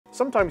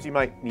Sometimes you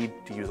might need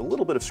to use a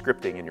little bit of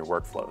scripting in your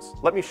workflows.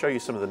 Let me show you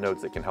some of the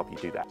nodes that can help you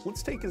do that.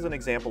 Let's take as an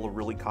example a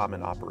really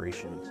common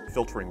operation,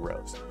 filtering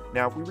rows.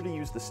 Now, if we were to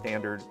use the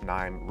standard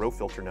KNIME row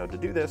filter node to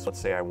do this,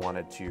 let's say I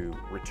wanted to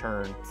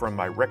return from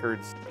my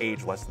records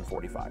age less than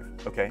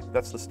 45. Okay,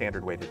 that's the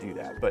standard way to do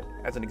that. But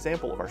as an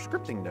example of our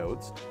scripting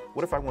nodes,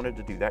 what if I wanted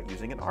to do that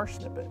using an R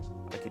snippet?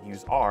 I could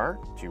use R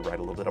to write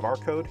a little bit of R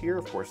code here.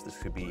 Of course, this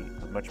could be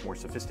a much more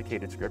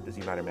sophisticated script, as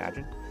you might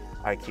imagine.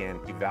 I can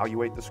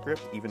evaluate the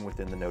script even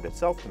within the node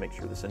itself to make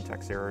sure the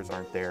syntax errors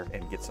aren't there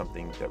and get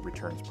something that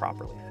returns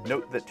properly.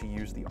 Note that to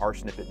use the R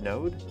snippet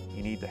node,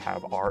 you need to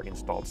have R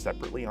installed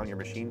separately on your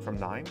machine from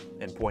KNIME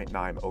and point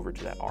KNIME over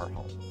to that R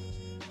home.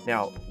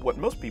 Now, what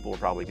most people are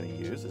probably going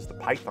to use is the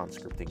Python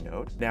scripting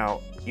node.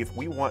 Now, if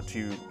we want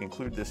to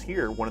include this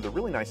here, one of the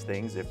really nice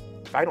things, if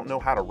I don't know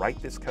how to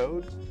write this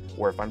code,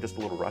 or if I'm just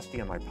a little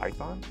rusty on my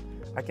Python,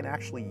 I can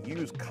actually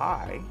use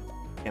Chi,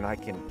 and I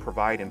can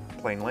provide in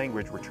plain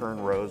language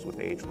return rows with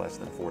age less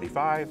than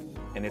 45,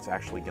 and it's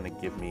actually going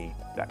to give me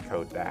that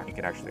code back. You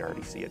can actually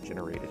already see it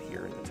generated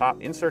here at the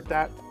top. Insert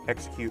that,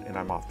 execute, and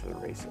I'm off to the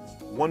races.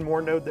 One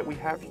more node that we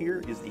have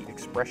here is the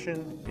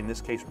expression, in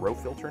this case row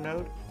filter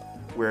node,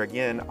 where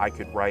again, I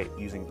could write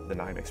using the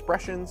KNIME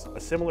expressions, a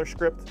similar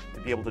script.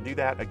 To be able to do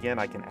that, again,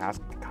 I can ask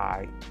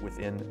Chi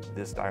within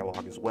this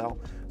dialog as well.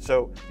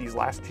 So these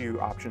last two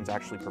options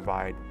actually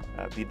provide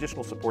the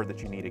additional support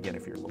that you need, again,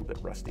 if you're a little bit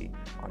rusty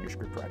on your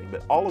script writing.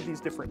 But all of these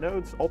different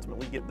nodes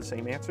ultimately get the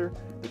same answer.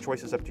 The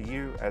choice is up to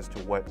you as to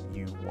what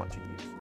you want to use.